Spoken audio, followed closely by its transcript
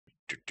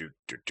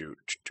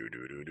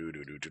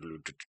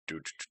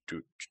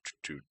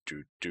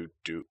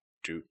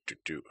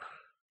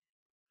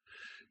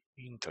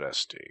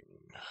Interesting.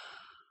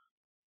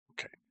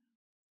 Okay.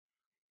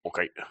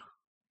 Okay.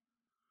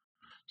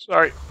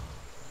 Sorry.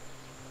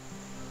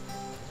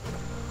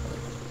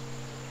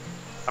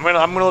 I'm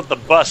gonna let the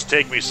bus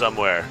take me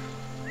somewhere.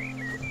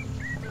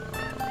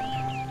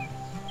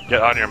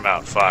 Get on your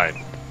mount, fine.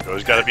 You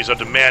always gotta be so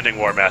demanding,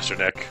 War Master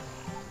Nick.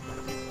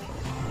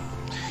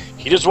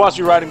 He just wants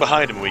you riding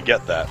behind him, and we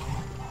get that.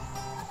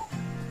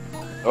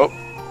 Oh.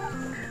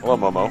 Hello,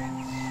 Momo.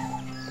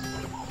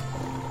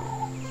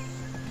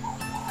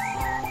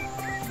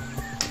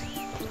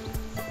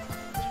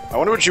 I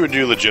wonder what she would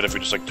do legit if we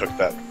just, like, took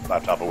that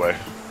laptop away. I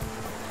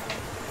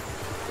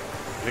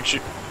think she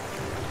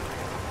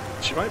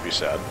might be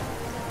sad.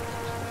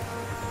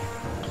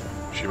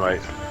 She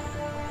might.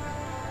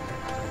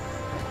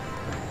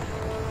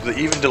 Do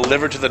they even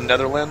deliver to the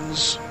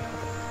Netherlands?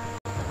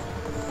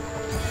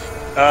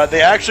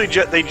 They actually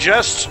they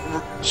just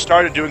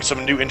started doing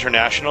some new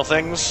international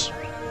things.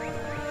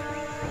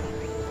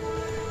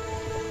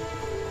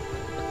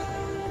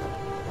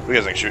 What do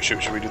you guys think?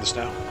 Should we do this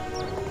now?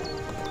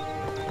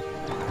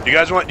 Do you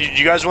guys want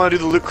to do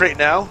the loot crate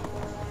now?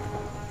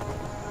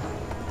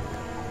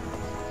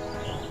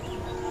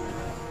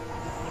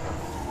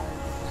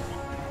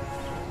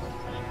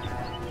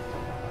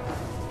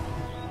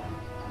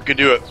 We could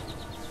do it.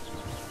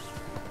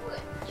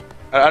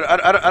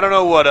 I don't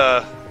know what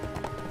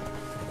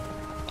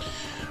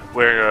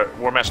where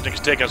War Master Nick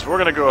is taking us. We're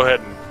gonna go ahead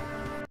and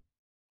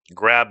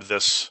grab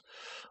this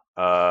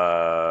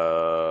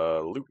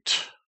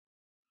loot.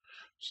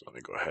 So let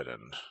me go ahead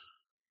and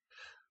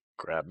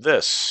grab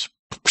this.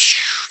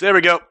 There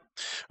we go.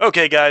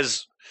 Okay,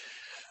 guys.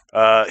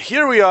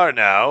 Here we are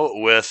now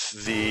with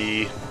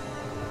the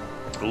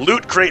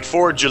loot crate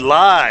for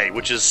July,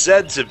 which is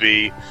said to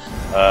be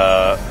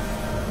a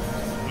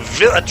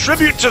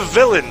tribute to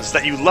villains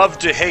that you love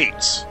to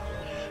hate.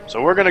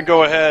 So we're gonna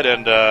go ahead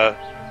and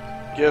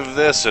give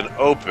this an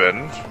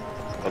open.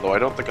 Although I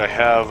don't think I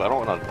have. I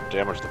don't want to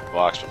damage the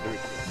box. But do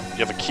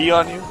you have a key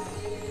on you?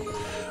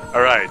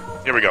 All right.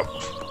 Here we go.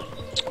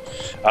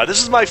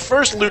 This is my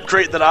first loot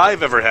crate that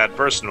I've ever had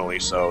personally,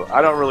 so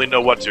I don't really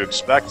know what to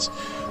expect.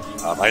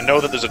 I know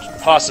that there's a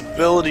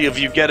possibility of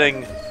you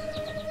getting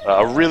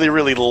a really,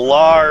 really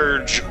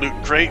large loot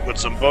crate with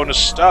some bonus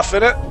stuff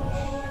in it.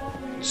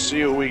 Let's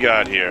see what we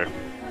got here.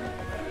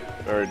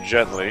 Very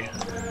gently.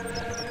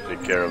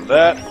 Take care of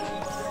that.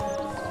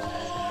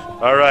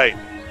 Alright.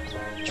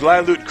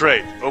 July loot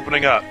crate.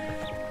 Opening up.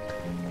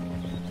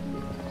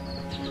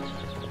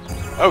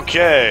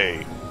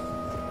 Okay.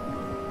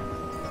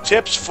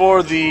 Tips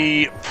for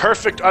the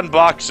perfect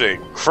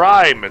unboxing.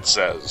 Crime, it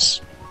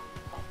says.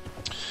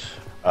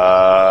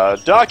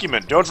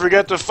 Document. Don't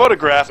forget to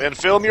photograph and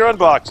film your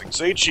unboxing.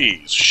 Say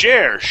cheese.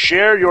 Share.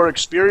 Share your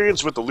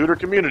experience with the looter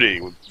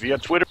community via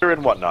Twitter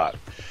and whatnot.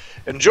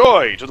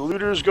 Enjoy. To the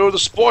looters go the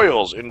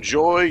spoils.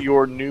 Enjoy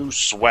your new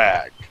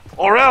swag.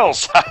 Or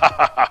else,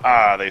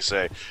 they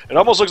say. It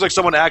almost looks like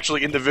someone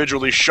actually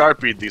individually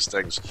Sharpied these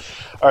things.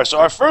 Alright, so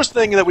our first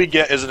thing that we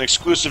get is an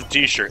exclusive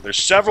t-shirt. There's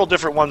several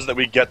different ones that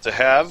we get to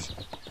have.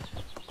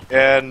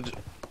 And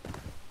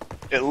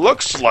it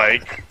looks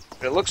like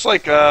we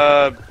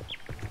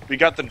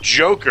got the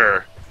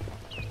Joker,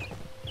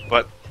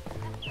 but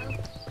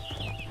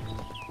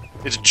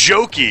it's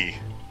jokey.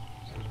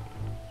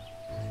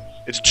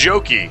 It's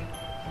jokey.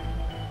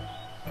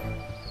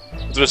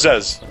 That's what it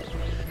says.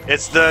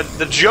 It's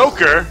the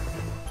Joker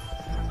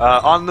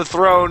on the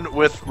throne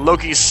with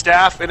Loki's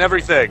staff and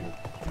everything.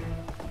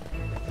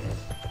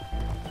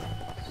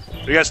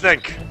 What do you guys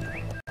think?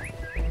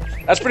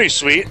 That's pretty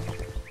sweet.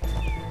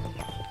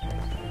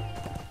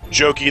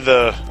 Jokey,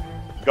 the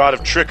god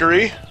of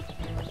trickery.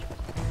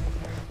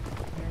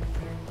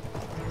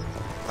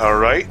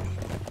 Alright.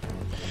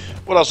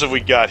 What else have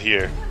we got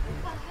here?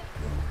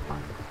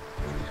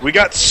 We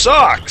got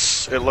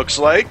socks, it looks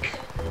like.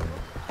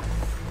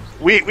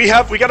 We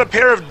got a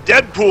pair of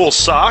Deadpool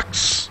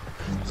socks.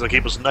 This will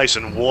keep us nice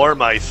and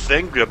warm, I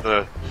think. We have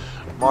the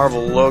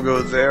Marvel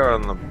logo there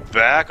on the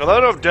back. Although I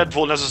don't know if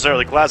Deadpool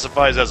necessarily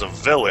classifies as a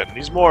villain.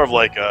 He's more of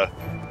like a...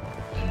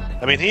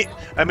 he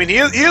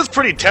is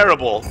pretty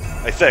terrible,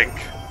 I think.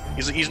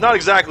 He's not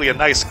exactly a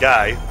nice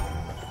guy.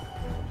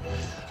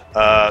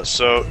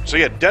 So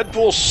yeah,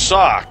 Deadpool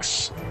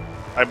socks,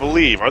 I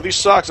believe. Are these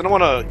socks? I don't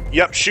want to...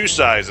 Yep, shoe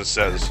size, it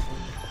says.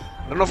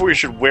 I don't know if we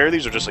should wear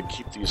these or just like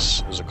keep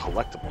these as a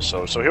collectible.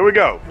 So here we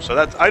go. So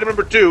that's item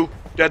number 2,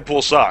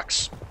 Deadpool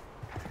socks.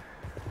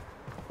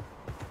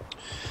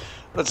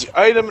 Let's see.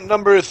 Item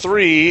number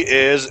 3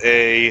 is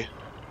a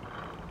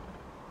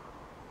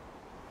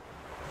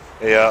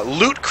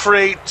loot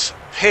crate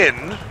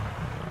pin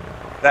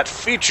that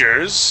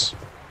features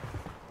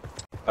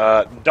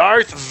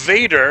Darth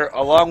Vader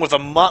along with a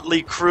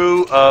motley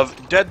crew of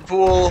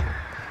Deadpool,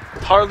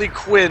 Harley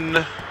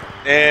Quinn,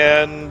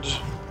 and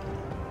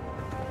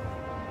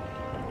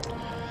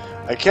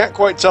I can't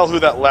quite tell who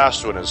that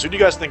last one is. Who do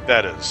you guys think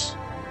that is?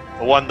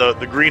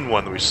 The green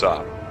one that we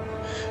saw.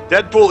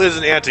 Deadpool is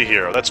an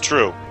anti-hero. That's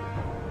true.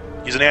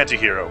 He's an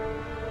anti-hero.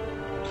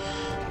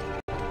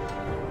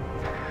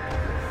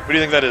 What do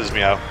you think that is,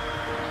 Meow?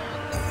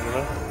 I don't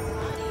know.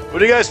 What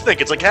do you guys think?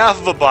 It's like half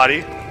of a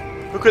body.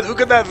 Who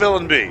could that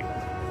villain be?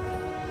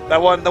 That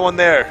one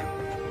there.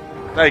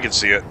 Now you can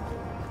see it.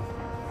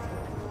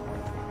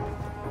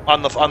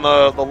 On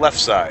the left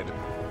side.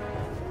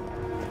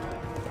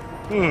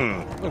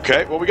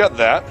 Okay, well we got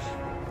that.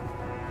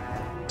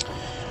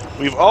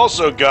 We've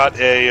also got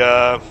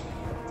a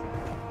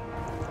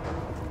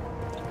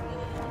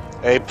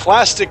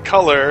plastic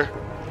color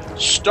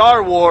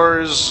Star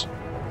Wars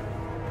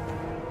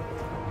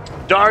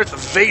Darth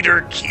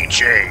Vader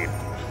keychain.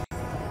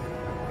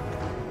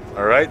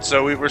 Alright,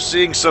 so we're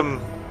seeing some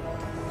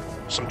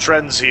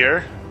trends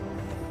here.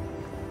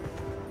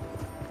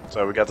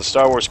 So we got the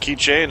Star Wars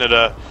keychain.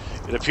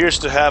 It appears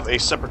to have a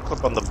separate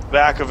clip on the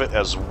back of it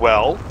as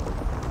well.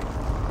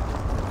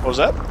 What was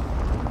that?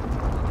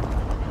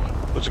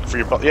 Looks like for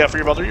your belt. Yeah, for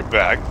your belt or your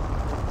bag.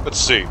 Let's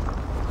see.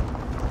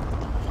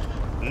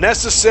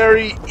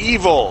 Necessary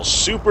Evil,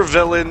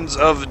 supervillains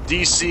of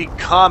DC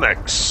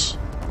Comics.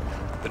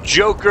 The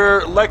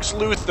Joker, Lex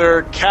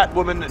Luthor,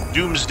 Catwoman,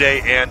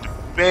 Doomsday, and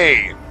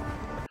Bane.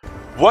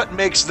 What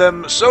makes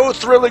them so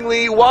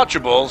thrillingly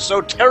watchable,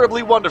 so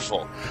terribly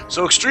wonderful,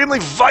 so extremely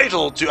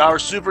vital to our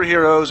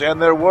superheroes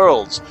and their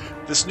worlds?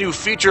 This new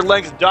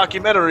feature-length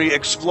documentary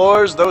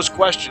explores those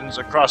questions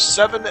across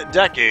 7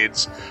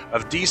 decades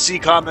of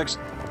DC Comics'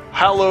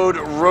 hallowed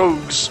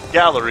rogues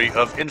gallery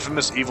of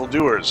infamous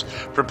evildoers.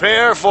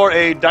 Prepare for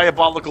a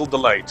diabolical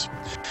delight.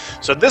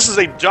 So this is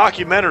a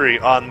documentary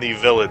on the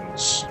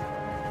villains.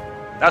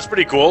 That's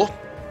pretty cool.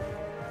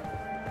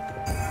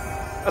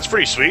 That's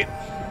pretty sweet.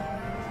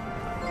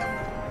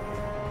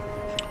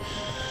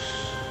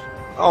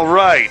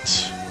 Alright.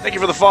 Thank you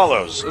for the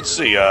follows. Let's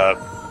see,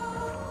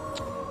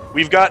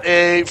 we've got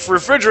a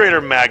refrigerator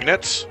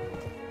magnet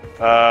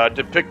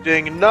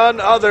depicting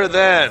none other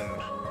than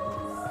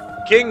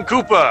King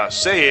Koopa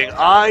saying,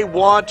 "I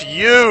want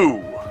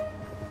you."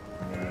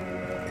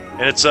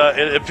 And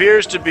it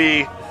appears to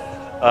be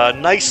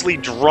nicely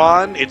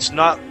drawn. It's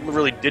not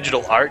really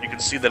digital art. You can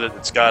see that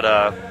it's got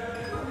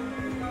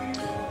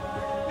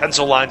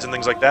pencil lines and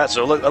things like that.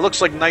 So it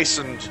looks like nice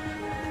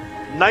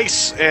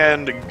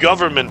and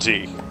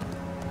government-y.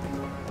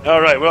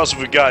 Alright, what else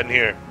have we got in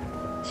here?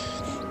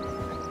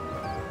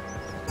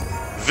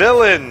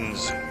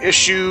 Villains,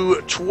 issue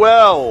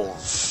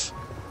 12.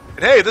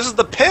 And hey, this is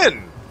the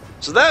pin!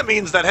 So that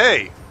means that,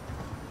 hey,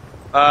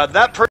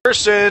 that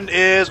person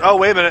is... Oh,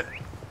 wait a minute.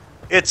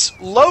 It's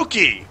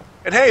Loki!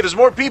 And hey, there's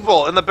more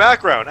people in the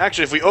background.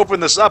 Actually, if we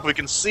open this up, we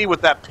can see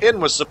what that pin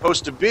was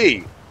supposed to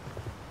be.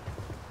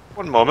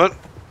 One moment.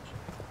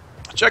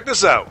 Check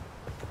this out.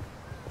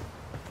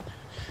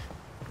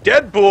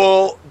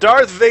 Deadpool,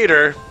 Darth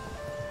Vader,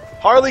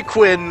 Harley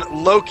Quinn,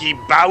 Loki,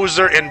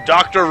 Bowser, and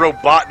Dr.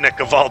 Robotnik,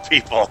 of all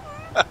people.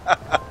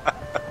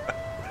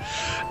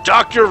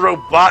 Dr.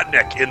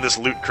 Robotnik in this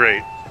loot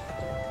crate.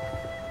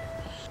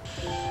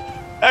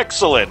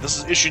 Excellent. This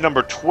is issue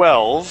number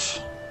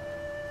 12.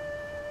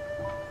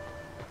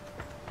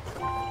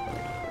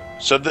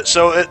 This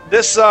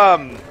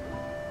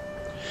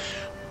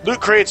loot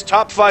crate's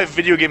top 5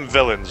 video game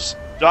villains.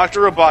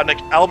 Dr.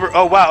 Robotnik, Albert...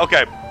 Oh, wow,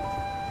 okay.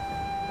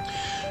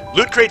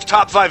 Loot Crate's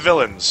top 5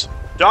 villains.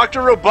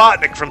 Dr.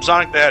 Robotnik from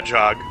Sonic the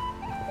Hedgehog.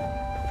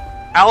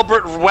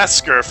 Albert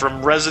Wesker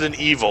from Resident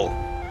Evil.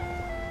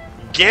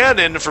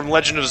 Ganon from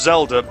Legend of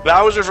Zelda.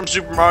 Bowser from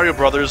Super Mario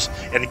Bros.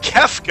 And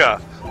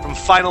Kefka from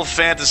Final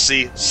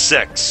Fantasy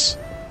VI.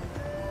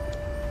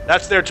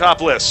 That's their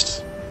top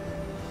list.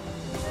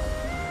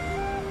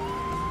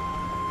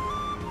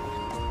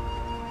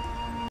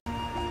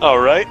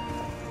 Alright.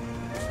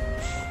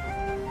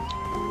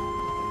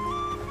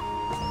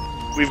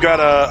 We've got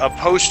a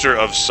poster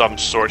of some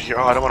sort here.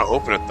 Oh, I don't want to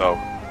open it, though.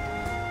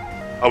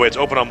 Oh, wait, it's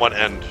open on one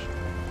end.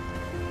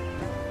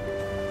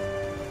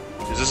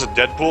 Is this a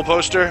Deadpool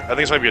poster? I think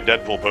this might be a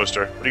Deadpool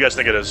poster. What do you guys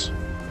think it is?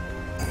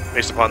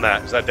 Based upon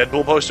that. Is that a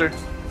Deadpool poster?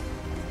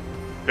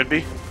 Could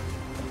be.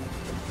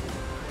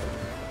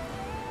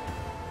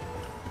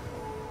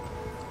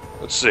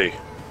 Let's see.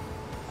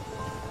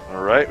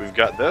 Alright, we've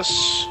got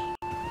this.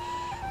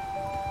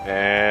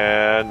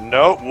 And...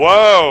 no.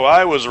 Whoa!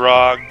 I was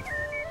wrong.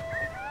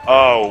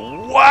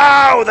 Oh,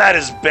 wow! That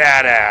is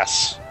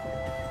badass!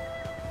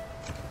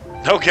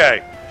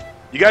 Okay.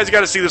 You guys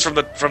gotta see this from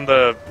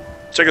the...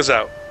 Check this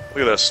out. Look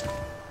at this.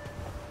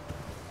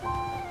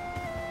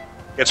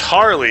 It's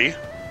Harley.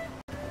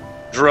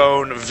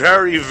 Drone.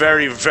 Very,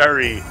 very,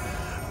 very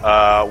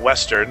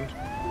Western.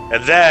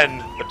 And then,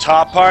 the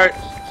top part.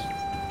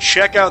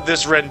 Check out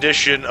this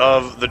rendition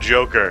of the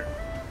Joker.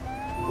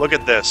 Look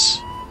at this.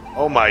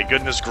 Oh my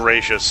goodness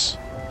gracious.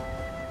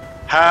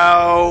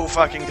 How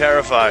fucking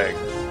terrifying.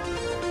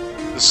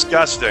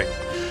 Disgusting.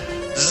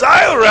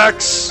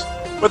 Xylorex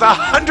with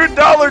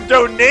 $100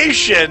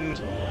 donation.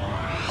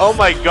 Oh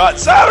my god.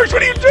 Xylorex,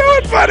 what are you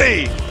doing,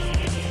 buddy?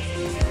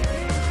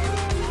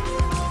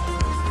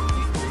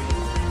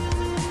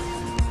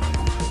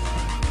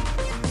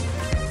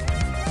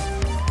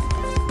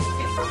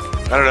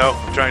 I don't know.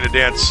 I'm trying to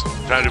dance.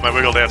 I'm trying to do my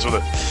wiggle dance with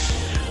it.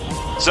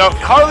 So,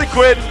 Harley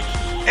Quinn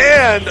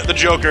and the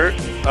Joker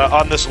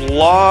on this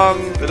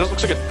long... It doesn't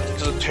look like it...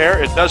 Does it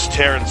tear? It does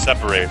tear and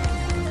separate.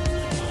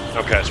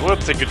 Okay, so we'll have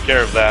to take good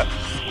care of that.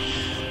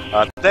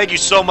 Thank you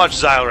so much,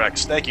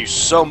 Xylex. Thank you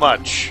so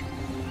much.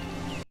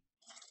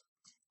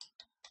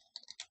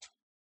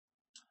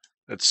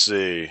 Let's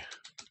see.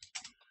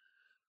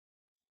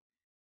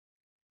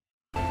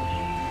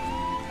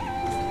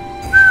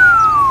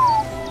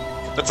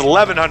 That's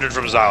 1,100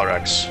 from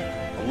Xylex.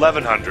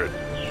 1,100.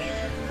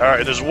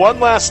 Alright, there's one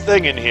last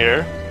thing in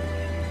here.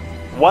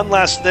 One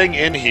last thing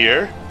in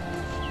here.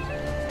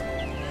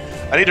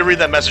 I need to read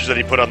that message that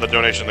he put on the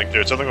donation link,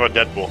 too. It's something about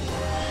Deadpool.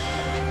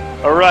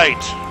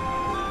 Alright.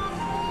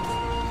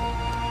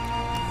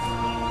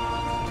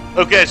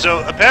 Okay, so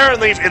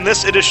apparently in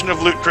this edition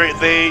of Loot Crate,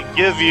 they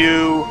give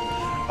you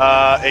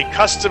a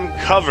custom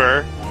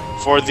cover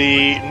for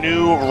the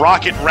new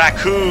Rocket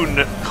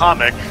Raccoon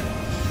comic.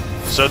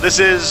 So this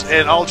is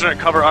an alternate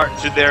cover art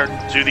to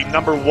the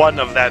number 1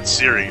 of that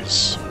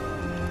series.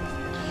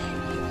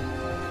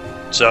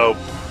 So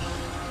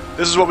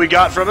this is what we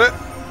got from it.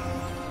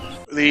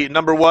 The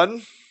number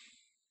 1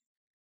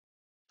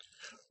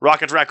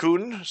 Rocket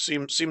Raccoon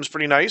seems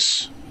pretty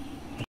nice.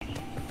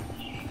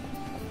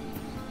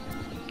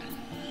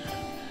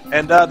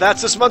 And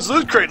that's this month's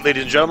Loot Crate,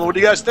 ladies and gentlemen. What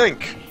do you guys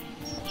think?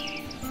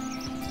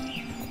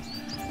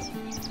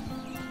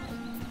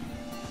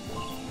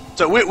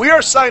 So we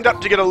are signed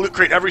up to get a Loot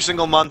Crate every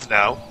single month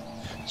now.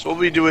 So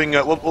we'll be doing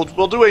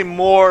we'll do a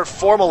more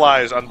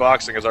formalized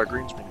unboxing as our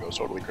green screen goes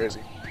totally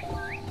crazy.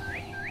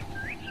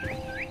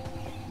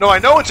 No, I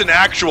know it's an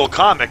actual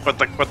comic, but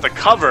the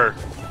cover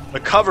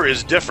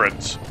is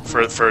different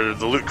for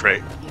the Loot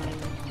Crate.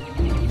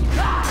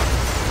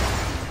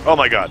 Oh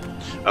my god.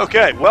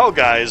 Okay, well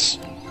guys,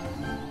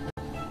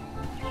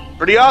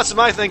 pretty awesome,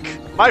 I think.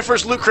 My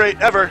first Loot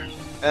Crate ever.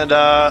 And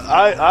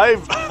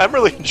I'm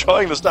really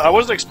enjoying this stuff. I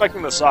wasn't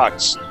expecting the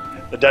socks,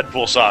 the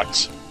Deadpool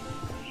socks.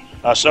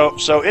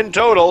 So in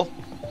total,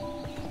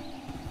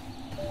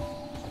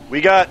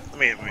 we got. Let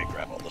me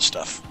grab all this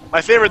stuff.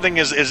 My favorite thing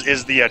is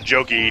the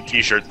Jokey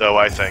T-shirt, though.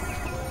 I think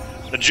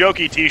the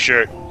Jokey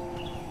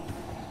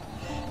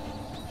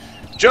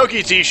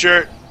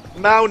T-shirt,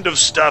 mound of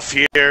stuff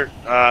here.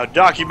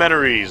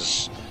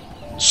 Documentaries,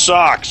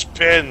 socks,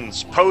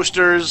 pins,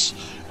 posters.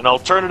 An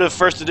alternative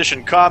first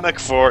edition comic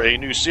for a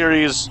new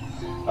series,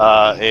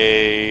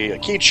 a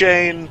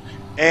keychain,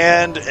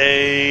 and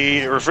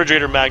a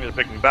refrigerator magnet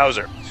picking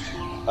Bowser.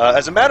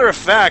 As a matter of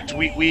fact,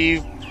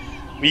 we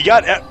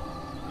got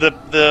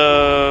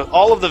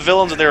all of the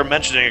villains that they were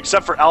mentioning,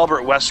 except for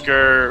Albert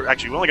Wesker.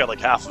 Actually, we only got like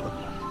half of them.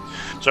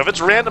 So if it's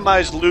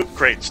randomized Loot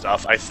Crate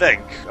stuff, I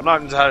think I'm not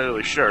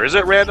entirely sure. Is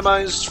it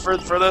randomized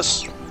for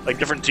this? Like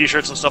different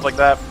T-shirts and stuff like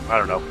that? I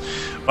don't know.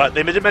 But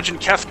they did mention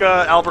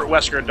Kefka, Albert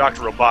Wesker, and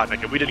Dr.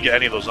 Robotnik, and we didn't get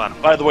any of those on.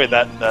 By the way,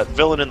 that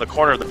villain in the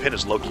corner of the pin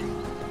is Loki.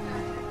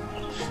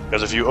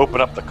 Because if you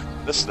open up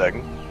this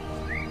thing...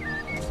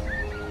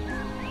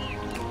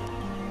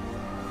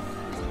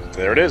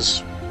 There it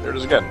is. There it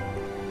is again.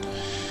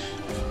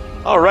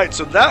 Alright,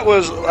 so that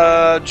was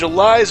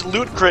July's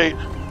Loot Crate,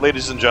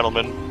 ladies and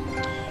gentlemen.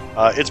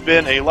 It's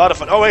been a lot of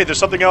fun. Oh wait, there's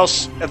something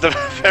else at the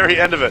very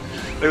end of it.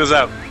 Check this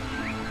out.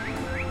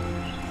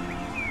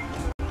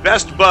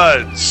 Best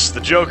buds,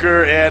 the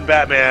Joker and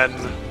Batman,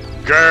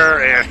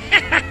 Grr, and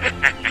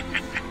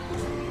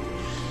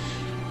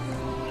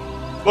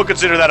we'll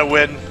consider that a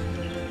win.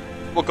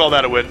 We'll call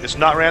that a win. It's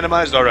not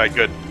randomized? Alright,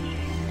 good.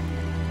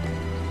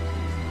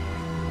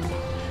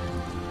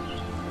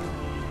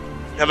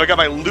 Have I got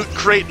my Loot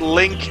Crate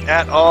link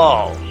at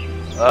all?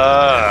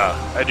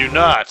 I do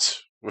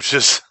not, which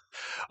is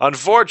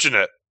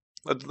unfortunate.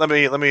 Let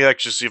me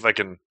actually see if I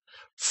can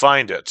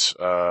find it.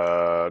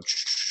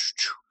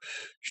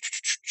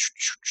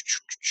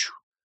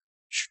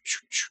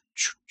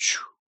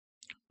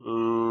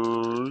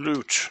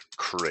 Loot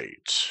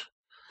Crate.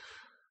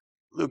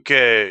 Loot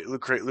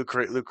Crate.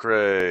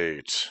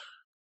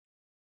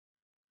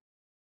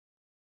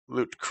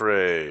 Loot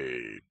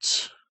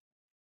Crate.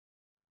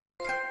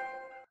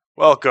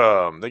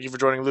 Welcome. Thank you for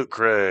joining Loot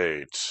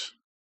Crate.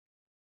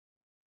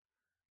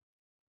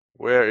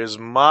 Where's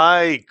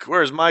my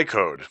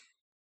code?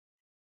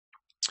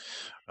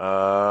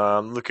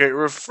 Look at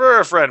Refer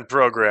a Friend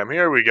program.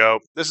 Here we go.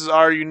 This is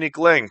our unique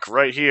link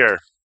right here.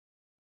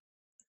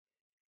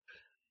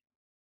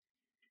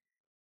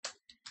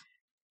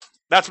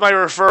 That's my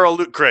referral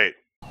Loot Crate.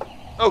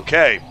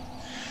 Okay.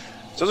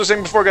 So as I was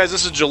saying before, guys,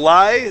 this is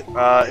July.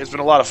 It's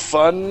been a lot of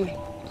fun.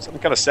 So I'm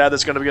kind of sad that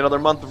it's going to be another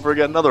month before we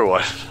get another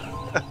one.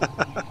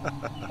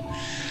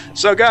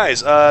 So,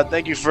 guys,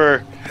 thank you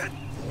for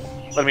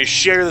letting me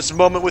share this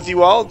moment with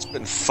you all. It's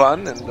been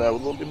fun, and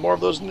there'll be more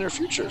of those in the near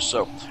future.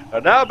 So,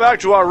 now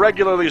back to our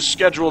regularly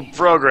scheduled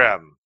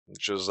program,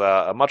 which is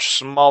a much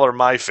smaller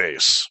my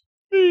face.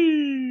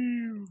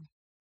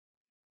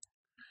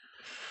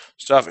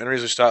 Stuff and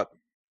reason stop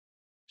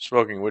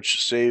smoking,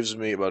 which saves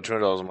me about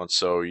 $200 a month.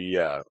 So,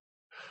 yeah.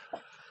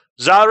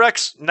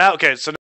 Xylex, now, okay, so